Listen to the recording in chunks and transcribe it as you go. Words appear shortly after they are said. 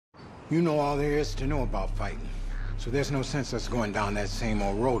You know all there is to know about fighting, so there's no sense us going down that same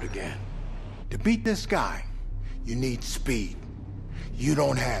old road again. To beat this guy, you need speed. You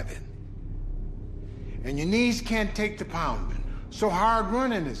don't have it. And your knees can't take the pounding, so hard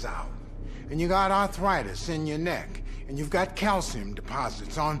running is out. And you got arthritis in your neck, and you've got calcium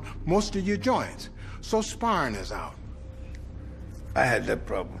deposits on most of your joints, so sparring is out. I had that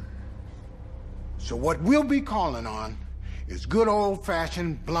problem. So what we'll be calling on is good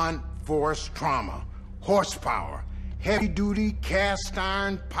old-fashioned blunt force trauma, horsepower, heavy-duty cast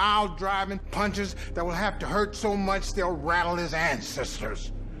iron, pile-driving punches that will have to hurt so much they'll rattle his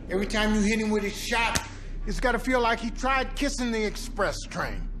ancestors. Every time you hit him with his shot, it's got to feel like he tried kissing the express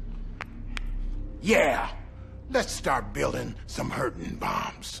train. Yeah, let's start building some hurting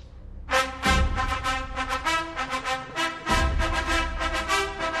bombs.